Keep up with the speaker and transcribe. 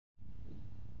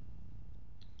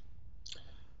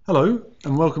Hello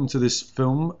and welcome to this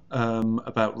film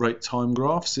about RateTime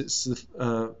Graphs. It's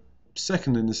the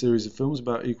second in the series of films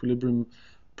about equilibrium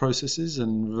processes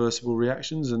and reversible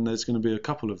reactions, and there's going to be a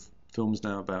couple of films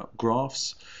now about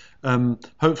graphs.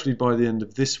 Hopefully by the end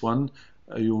of this one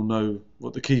you'll know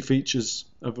what the key features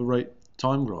of a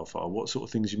RateTime graph are, what sort of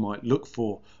things you might look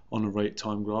for on a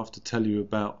RateTime graph to tell you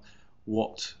about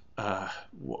what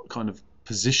kind of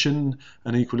position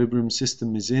an equilibrium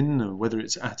system is in, and whether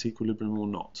it's at equilibrium or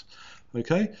not.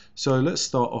 Okay, so let's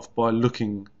start off by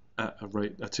looking at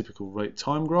a typical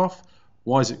RateTime graph.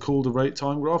 Why is it called a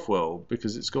RateTime graph? Well,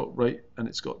 because it's got rate and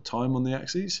it's got time on the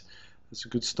axes. That's a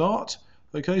good start.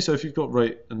 Okay, so if you've got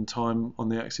rate and time on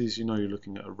the axes, you know you're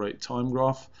looking at a RateTime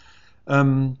graph.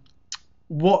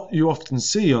 What you often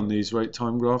see on these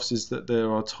RateTime graphs is that there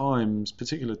are times,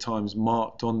 particular times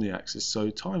marked on the axis, so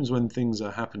times when things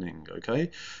are happening.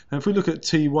 Okay, now if we look at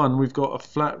T1, we've got a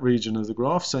flat region of the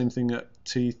graph, same thing at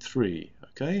T3.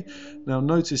 Okay, now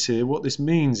notice here what this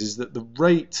means is that the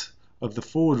rate of the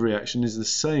forward reaction is the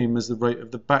same as the rate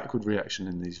of the backward reaction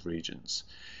in these regions.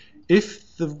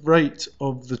 If the rate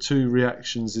of the two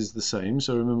reactions is the same,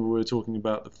 so remember we're talking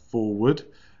about the forward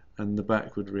and the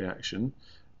backward reaction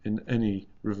in any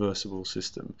reversible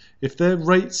system. If their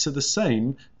rates are the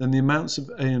same, then the amounts of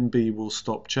A and B will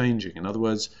stop changing. In other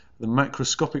words, the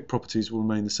macroscopic properties will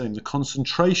remain the same. The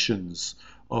concentrations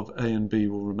of A and B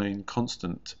will remain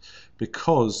constant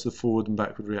because the forward and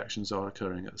backward reactions are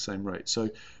occurring at the same rate.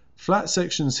 So flat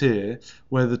sections here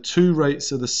where the two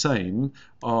rates are the same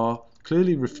are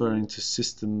clearly referring to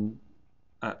system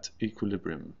at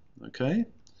equilibrium. Okay?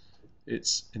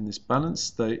 It's in this balanced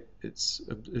state,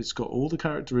 it's got all the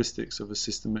characteristics of a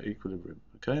system at equilibrium.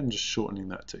 Okay, I'm just shortening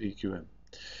that to EQM.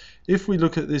 If we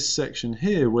look at this section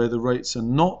here where the rates are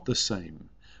not the same,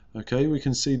 okay, we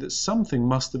can see that something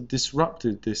must have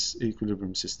disrupted this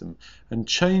equilibrium system and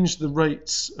changed the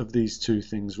rates of these two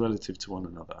things relative to one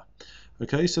another.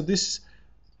 Okay, so this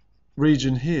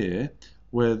region here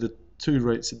where the two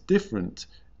rates are different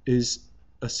is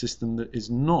a system that is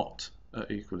not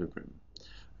at equilibrium.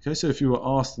 Okay, so if you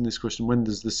were asked in this question, when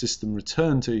does the system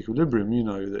return to equilibrium, you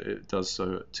know that it does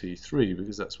so at T3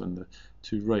 because that's when the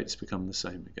two rates become the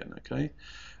same again. Okay,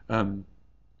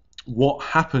 what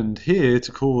happened here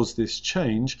to cause this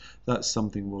change, that's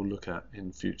something we'll look at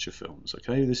in future films.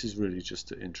 Okay, this is really just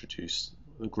to introduce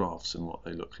the graphs and what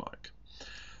they look like.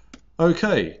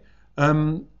 Okay,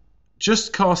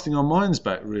 just casting our minds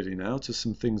back really now to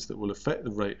some things that will affect the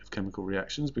rate of chemical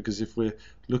reactions, because if we're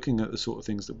looking at the sort of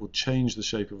things that will change the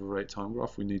shape of a RateTime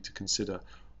graph, we need to consider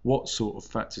what sort of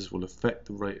factors will affect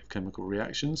the rate of chemical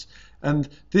reactions. And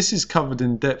this is covered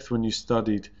in depth when you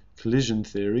studied collision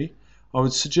theory. I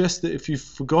would suggest that if you've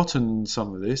forgotten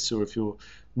some of this, or if you're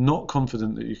not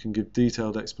confident that you can give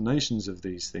detailed explanations of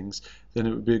these things, then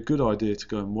it would be a good idea to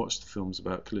go and watch the films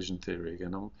about collision theory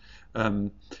again.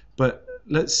 But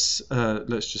let's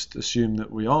just assume that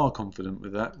we are confident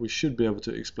with that. We should be able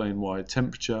to explain why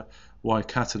temperature, why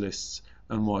catalysts,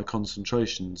 and why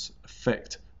concentrations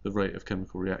affect the rate of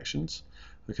chemical reactions.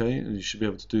 Okay, and you should be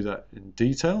able to do that in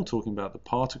detail, talking about the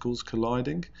particles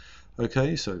colliding.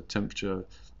 Okay, so temperature,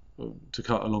 to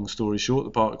cut a long story short,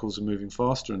 the particles are moving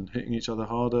faster and hitting each other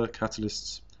harder.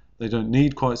 Catalysts, they don't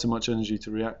need quite so much energy to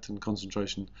react, and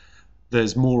concentration,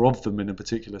 there's more of them in a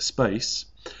particular space.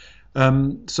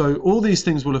 So all these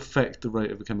things will affect the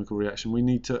rate of a chemical reaction. We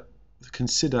need to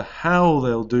consider how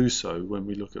they'll do so when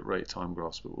we look at RateTime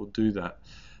graphs, but we'll do that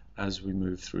as we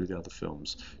move through the other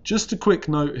films. Just a quick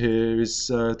note here is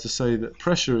to say that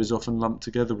pressure is often lumped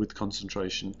together with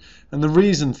concentration, and the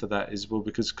reason for that is, well,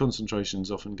 because concentration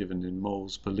is often given in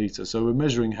moles per litre, so we're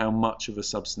measuring how much of a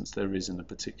substance there is in a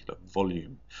particular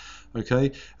volume.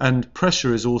 Okay, and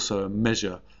pressure is also a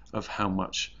measure of how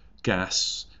much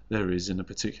gas there is in a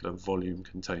particular volume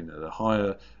container. The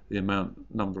higher the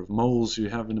number of moles you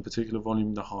have in a particular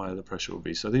volume, the higher the pressure will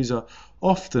be. So these are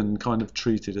often kind of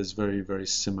treated as very, very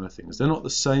similar things. They're not the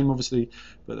same, obviously,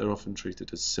 but they're often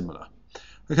treated as similar.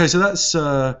 Okay, so that's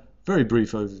a very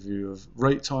brief overview of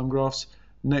RateTime graphs.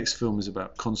 Next film is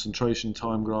about concentration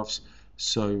time graphs,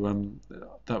 so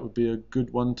that would be a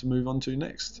good one to move on to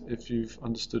next if you've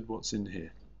understood what's in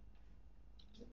here.